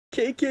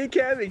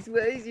Kkcomics, why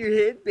is your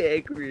head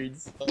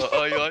backwards?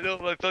 Oh, you wanna know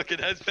my fucking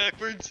head's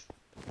backwards?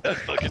 That's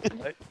fucking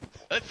why.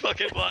 That's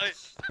fucking why.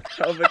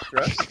 Pelvic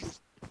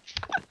thrust?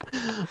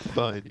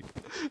 Fine.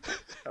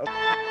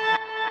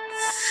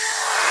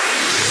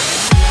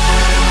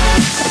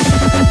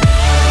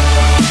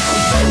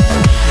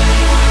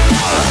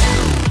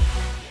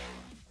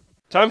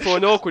 Time for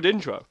an awkward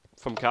intro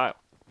from Kyle.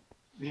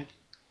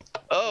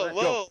 Oh,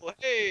 whoa,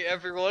 hey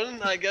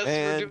everyone, I guess we're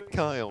And doing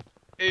Kyle.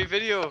 a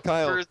video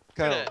Kyle, for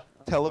internet.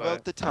 tell What?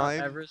 about the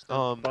time. Everest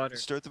or butter?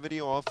 Start the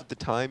video off with the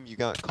time you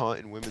got caught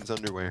in women's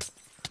underwear.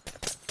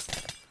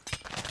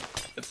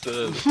 It's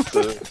a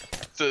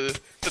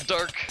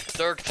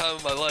dark time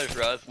of my life,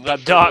 Ross.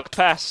 That dark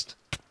past.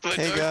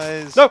 Hey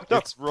guys, No, no.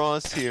 it's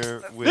Ross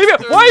here with. Leave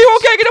it! Why are you all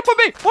getting up on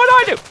me?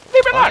 What did I do?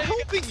 Leave me I'm alone!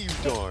 helping you,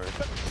 darn.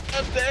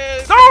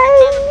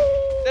 No!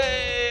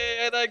 Hey,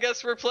 and I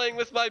guess we're playing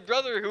with my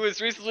brother who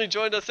has recently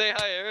joined us. Say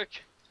hi,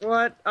 Eric.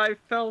 What? I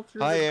fell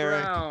through Hi, the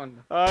Eric. ground.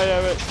 I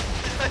have it.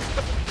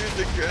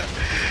 Through the ground.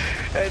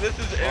 Hey, this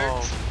is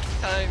Eric's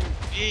time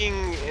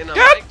being in a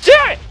God mic.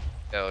 damn it!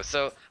 No,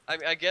 so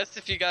I guess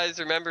if you guys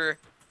remember,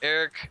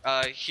 Eric,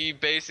 he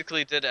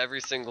basically did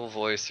every single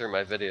voice for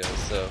my videos.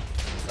 So,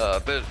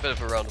 bit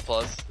of a round of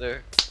applause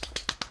there.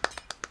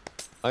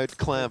 I'd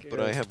clap, but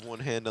I have one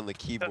hand on the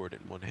keyboard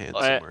and one hand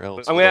I- somewhere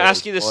else. I'm gonna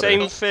ask you the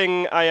same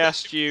thing I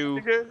asked you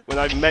when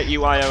I met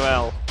you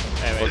IRL.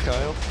 What, Anyway,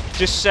 Kyle?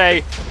 just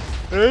say,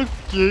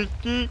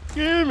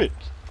 Kkcomics.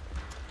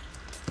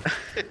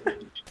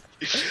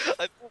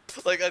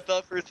 I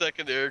thought for a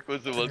second Eric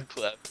was the one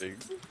clapping.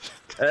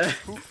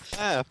 Who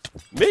laughed?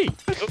 Me?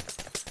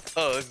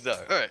 Oh,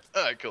 sorry.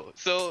 All right, cool.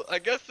 So I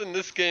guess in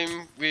this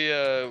game we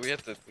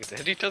have to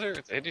hit each other.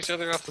 Hit each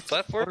other off the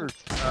platform.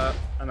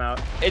 I'm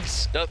out.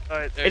 It's Nope. All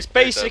right. it's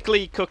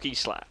basically cookie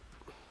slap.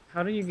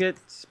 How do you get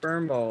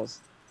sperm balls?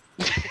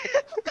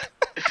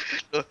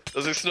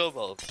 Those are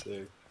snowballs.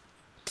 So.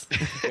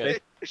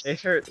 They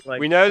hurt like.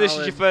 We know this is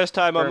your solid first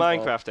time on sperm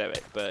balls. Minecraft,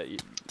 Eric, but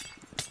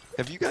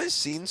Have you guys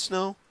seen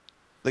snow?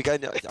 Like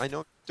I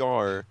know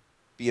Dar,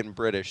 being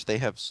British, they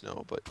have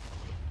snow, but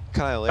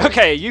Kyle. Eric,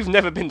 okay, you've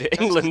never been to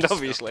England,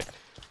 obviously.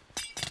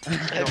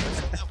 no,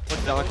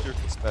 one doctor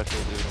special,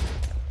 dude.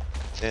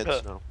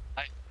 And snow.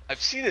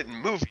 I've seen it in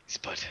movies,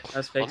 but That's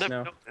I'll fake never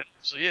snow. know what it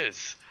actually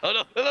is.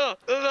 Oh no!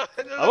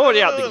 I'm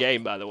already out the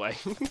game, by the way.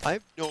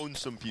 I've known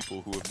some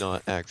people who have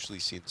not actually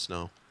seen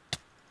snow.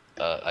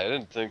 I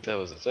didn't think that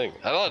was a thing.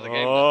 I'm out of the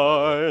game.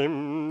 Now.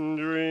 I'm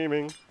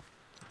dreaming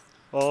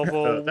of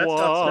a That's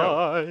not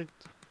snow. white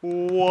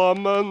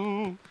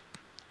woman,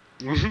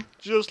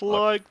 just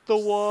like the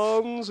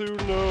ones who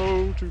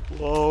know to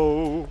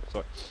blow.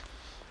 Sorry.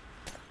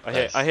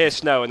 I hear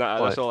snow, and that's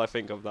What? all I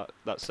think of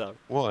that sound.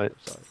 What?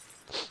 Sorry.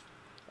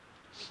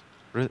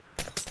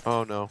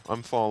 Oh no,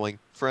 I'm falling.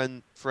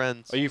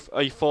 Friends. Are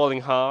you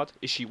falling hard?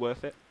 Is she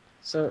worth it?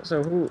 So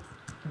who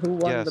won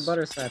the Yes.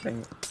 butter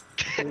slapping?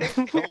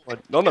 No one.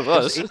 None of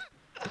us. Oh,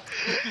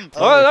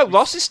 Oh no,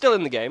 Ross is still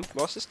in the game.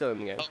 Ross is still in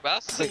the game. Oh,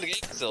 Ross is in the game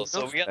still,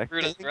 so we got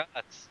through the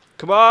rats.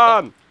 Come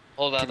on!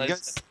 Hold on, Can I you guys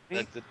just see me?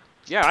 connected.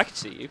 Yeah, I can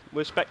see you.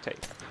 We're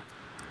spectating.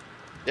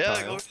 Yeah,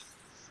 Kyle. go.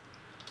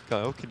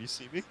 Kyle, can you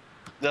see me?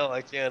 No,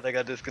 I can't. I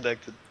got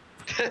disconnected.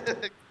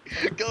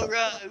 Go,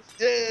 Ross!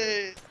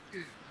 Yay!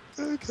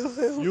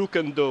 Kyle. You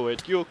can do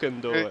it. You can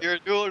do it. You're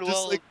doing Just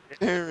well. like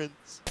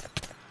parents.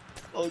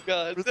 Oh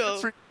God, no!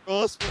 Freaking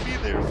Ross will be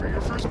there for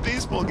your first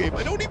baseball game.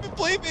 I don't even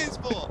play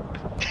baseball.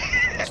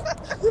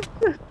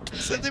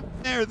 So they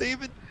were there.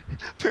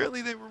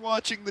 Apparently they were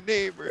watching The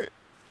Neighbor.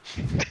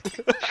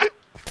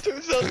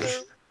 Turns out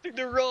they're watching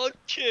the wrong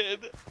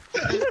kid.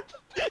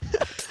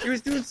 He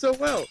was doing so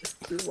well.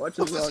 He was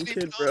watching the wrong Wasn't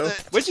even kid, on bro.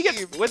 that Where did you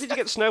team. get? Where did you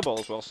get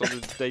snowballs, Ross? Or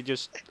did they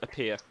just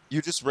appear?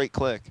 You just right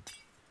click.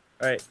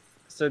 All right.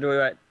 So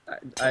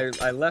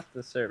I left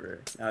the server.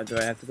 Now do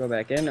I have to go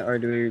back in, or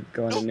do we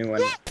go on a new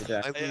one?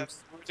 Jack? I Yeah,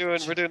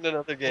 lose. we're doing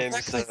another game.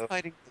 That guy's So.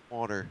 hiding in the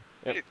water.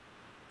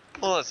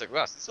 Hold on a sec,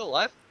 Ross. You still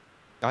alive?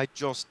 I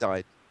just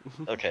died.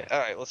 Okay. All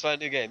right. Let's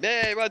find a new game.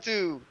 Yay, round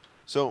two.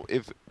 So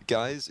if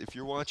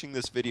you're watching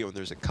this video and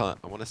there's a cut,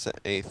 I want to say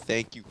a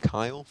thank you,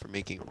 Kyle, for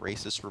making a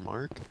racist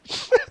remark.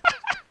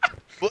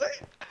 What?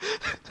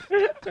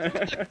 I'm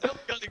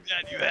cutting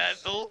that, you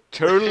asshole.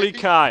 Totally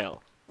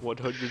Kyle.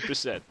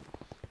 100%.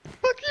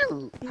 Fuck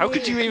you. How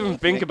could you even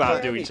think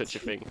about doing such a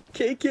thing?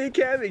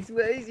 Kkcomics,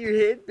 why is your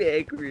head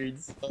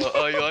backwards?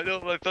 Oh, you wanna know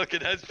my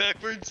fucking head's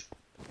backwards?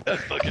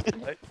 That's fucking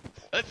why.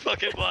 That's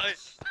fucking why.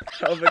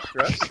 Pelvic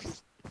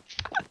thrust?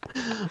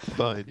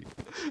 Fine.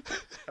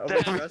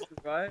 Pelvic thrust is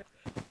why?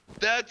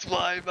 That's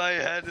why my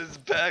head is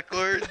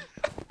backwards.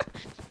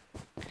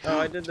 Oh,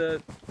 I did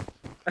the.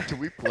 Can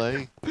we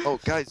play? Oh,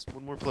 guys,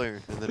 one more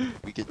player, and then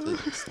we get to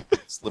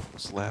slip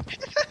and slap.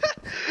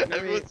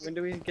 When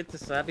do we get to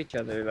slap each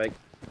other? Like,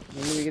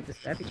 when do we get to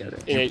slap each other?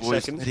 In 8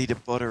 Boys seconds. ready to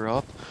butter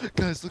up?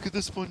 Guys, look at the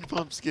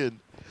SpongeBob skin.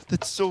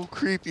 That's so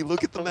creepy.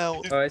 Look at the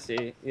mouth. Oh, I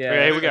see. Yeah.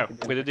 Okay, here we go.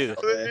 We're gonna do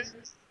this.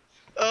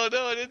 Oh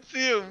no, I didn't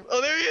see him.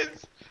 Oh, there he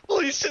is.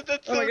 Holy shit,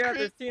 that's Oh so my god,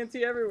 creepy. there's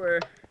TNT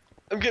everywhere.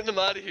 I'm getting him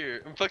out of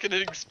here. I'm fucking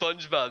hitting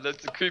SpongeBob.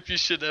 That's the creepiest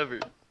shit ever.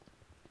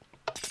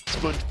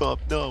 SpongeBob,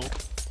 no.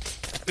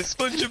 It's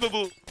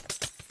SpongeBob.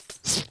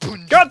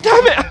 God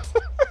damn it!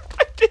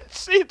 I didn't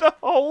see the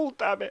hole,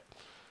 damn it.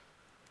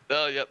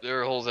 Oh, yep,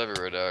 there are holes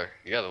everywhere, Dar.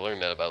 You gotta learn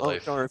that about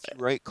life. Dar, if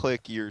you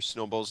right-click, your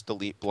snowballs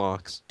delete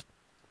blocks.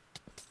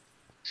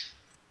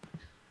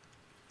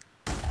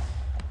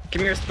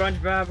 Come here,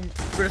 SpongeBob.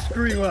 I'm gonna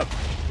screw you up.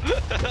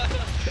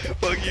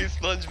 Fuck you,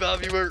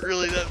 SpongeBob. You weren't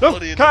really that No,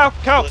 funny.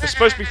 Kyle, we're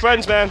supposed to be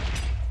friends, man.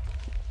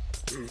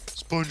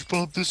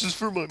 SpongeBob, this is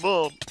for my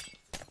mom.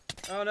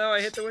 Oh no, I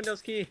hit the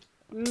Windows key.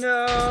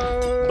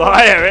 No.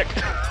 Bye, Eric.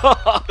 No,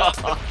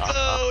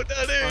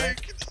 not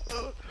Eric.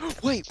 No.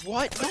 Wait,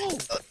 what? No,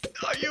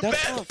 Are you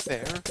that's bad? not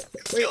fair.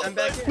 Wait, I'm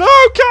back in. No,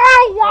 Kyle,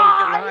 Oh,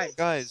 why? get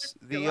Guys,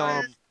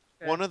 the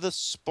one of the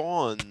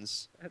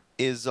spawns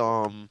is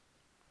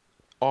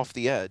off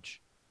the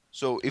edge.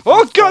 So if Oh,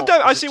 you God fall,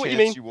 damn, I there's see a what you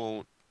chance mean. You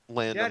won't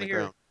land Get on outta the here.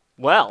 ground.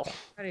 Well,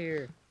 Out of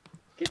here.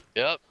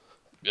 Yep,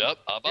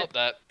 how about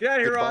that? Get out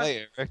of here, Ross.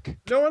 Goodbye, Eric.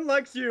 No one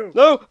likes you.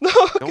 no. No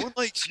one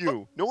likes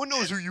you. No one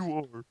knows who you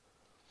are.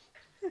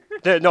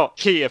 They're not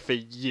here for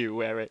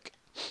you, Eric.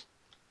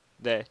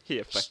 They're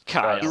here for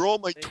Kyle. They're all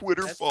my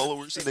Twitter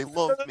followers and they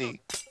love me.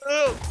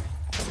 Oh.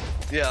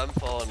 Yeah, I'm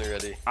falling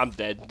already. I'm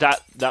dead.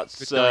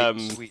 That's Good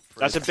night, sweet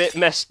that's a friends. bit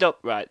messed up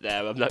right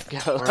there. I'm not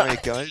gonna lie.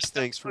 Alright guys,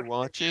 thanks for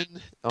watching.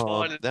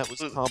 On That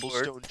was it.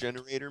 Cobblestone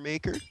Generator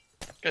Maker.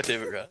 God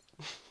damn it, Rat.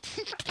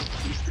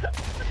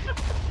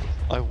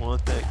 I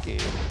want that game.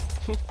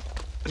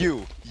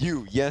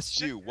 Yes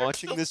you,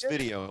 watching this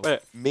video, Wait.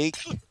 make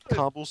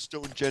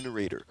Cobblestone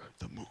Generator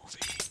the movie.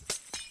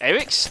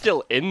 Eric's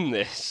still in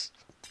this.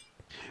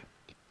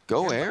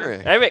 Go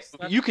Eric. Eric,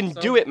 you can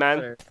do it,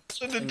 man.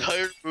 It's an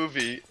entire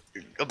movie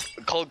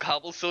called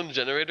Cobblestone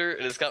Generator,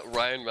 and it's got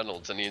Ryan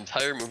Reynolds, and the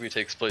entire movie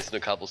takes place in a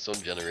cobblestone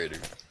generator.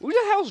 Who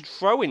the hell's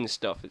throwing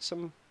stuff? It's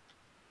some.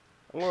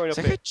 I'm worried Is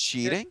up that here. guy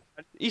cheating?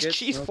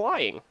 He's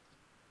flying.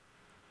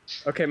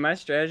 Okay, my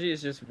strategy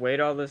is just wait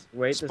this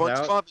out.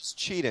 SpongeBob is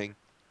cheating.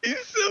 He's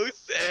so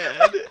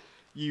sad.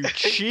 You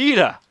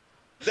cheater!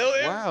 No,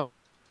 Eric, Wow.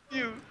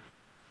 you.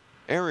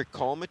 Eric,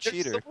 call him a There's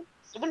cheater.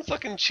 Someone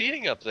fucking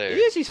cheating up there.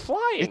 He is. He's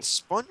flying.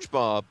 It's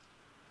SpongeBob.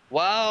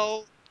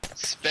 Wow.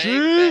 Spank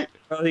Cheat. back.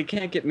 Well, he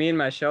can't get me in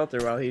my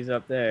shelter while he's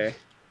up there.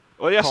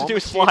 All he has Call to do him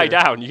is a fly cheater.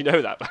 down. You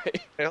know that,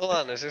 right? Hey, hold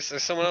on. There's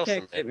someone He else in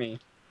can't there. get me.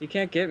 He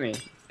can't get me.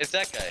 It's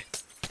that guy.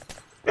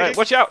 Right,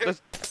 watch out!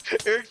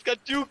 Eric's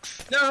got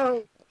jukes.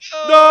 No.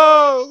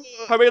 No!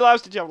 How many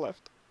lives did you have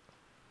left?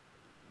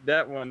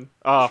 That one.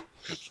 Oh,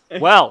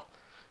 well,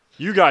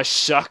 you guys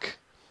suck.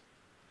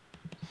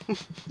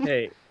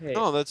 Hey.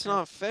 No, that's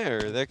not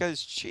fair. That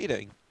guy's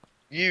cheating.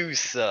 You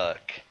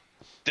suck.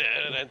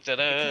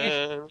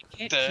 Dun-dun-dun-dun.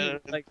 You can't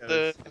shoot like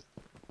those.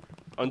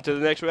 On to the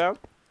next round.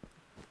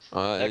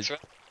 Next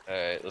round?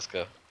 Alright, let's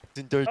go.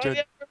 Round Oh,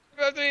 yeah,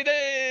 round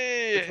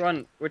 3D! Which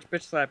one? Which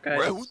bitch slap,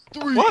 guys?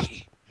 3. What?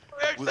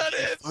 Eric's Will not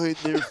they in! find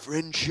their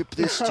friendship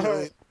this No.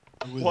 time?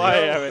 Or will Why,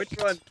 they- Eric?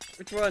 Which one?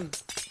 Which one?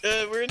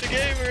 We're in the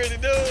game already,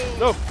 no!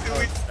 No. Do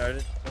we-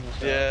 Started.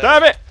 Yeah.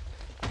 Damn it!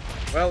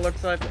 Well,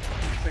 looks like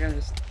I'm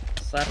just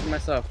slapping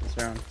myself this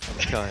round.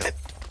 Kyle,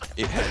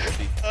 it had to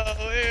be.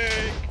 Oh,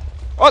 Eric!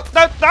 Oh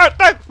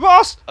no!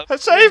 Ross,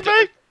 save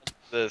me!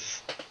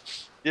 This.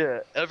 Yeah,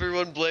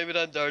 everyone blame it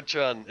on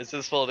Dartron. It's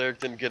his fault Eric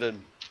didn't get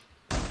in.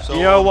 So,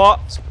 You know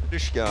what?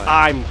 British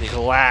guy. I'm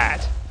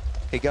glad.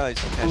 Hey guys,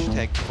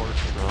 hashtag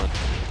Dartron.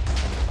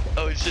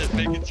 Oh shit,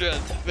 make it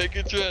trend. Make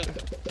it trend.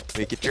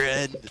 Make it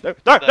trend. No!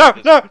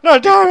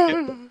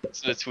 Damn it!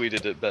 Should have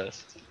tweeted it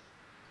best.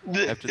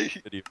 After this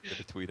video, I'm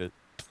gonna tweet it.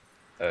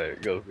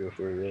 Alright, go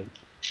for it, man.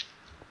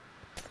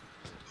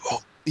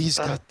 Oh, he's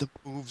got the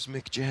moves,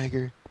 Mick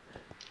Jagger.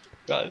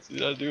 Guys,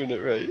 you're not doing it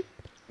right.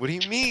 What do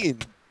you mean?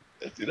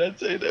 You're not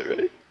saying that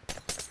right.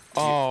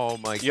 Oh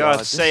my You gotta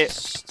god, say this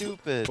is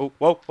stupid. Oh,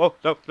 whoa,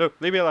 no,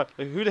 leave me alone.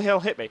 Who the hell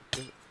hit me?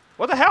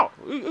 What the hell?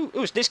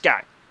 Who's this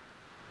guy?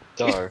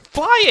 Dar. He's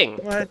flying!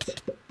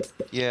 What?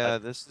 Yeah,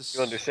 this is...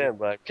 You understand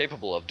what I'm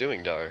capable of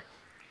doing, Dar.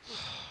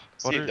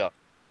 What See, are- Dar.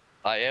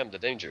 I am the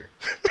danger.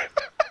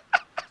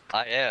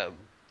 I am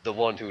the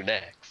one who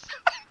nags.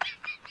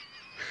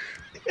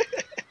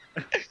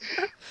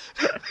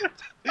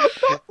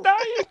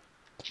 Dying.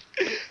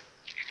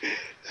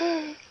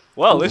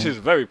 Well, this is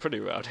very pretty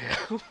around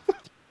here.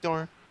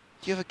 Dar,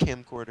 do you have a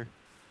camcorder?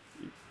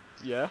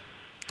 Yeah.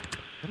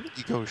 Why don't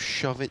you go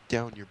shove it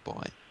down your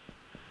butt?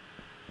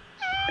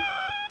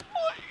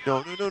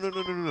 No.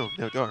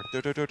 No,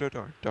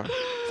 Dar.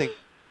 Think,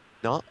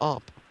 not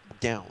up,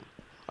 down.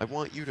 I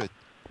want you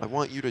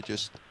to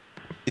just,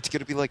 it's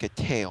gonna be like a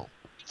tail.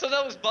 So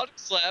that was butt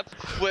slap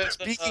with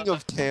Speaking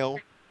of tail,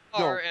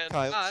 no, R and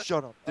Kyle, Not.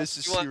 shut up. This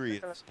is You want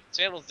serious.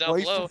 channels down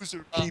below. Waifus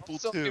are people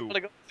Also, if you too. wanna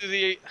go to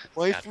the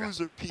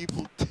Waifus are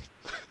people too.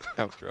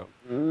 Outro.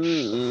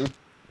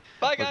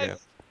 Bye Okay.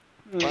 guys.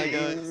 Bye,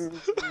 guys.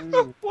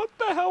 What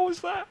the hell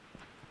was that?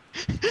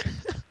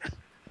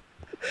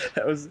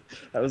 That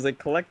was a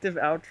collective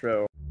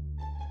outro.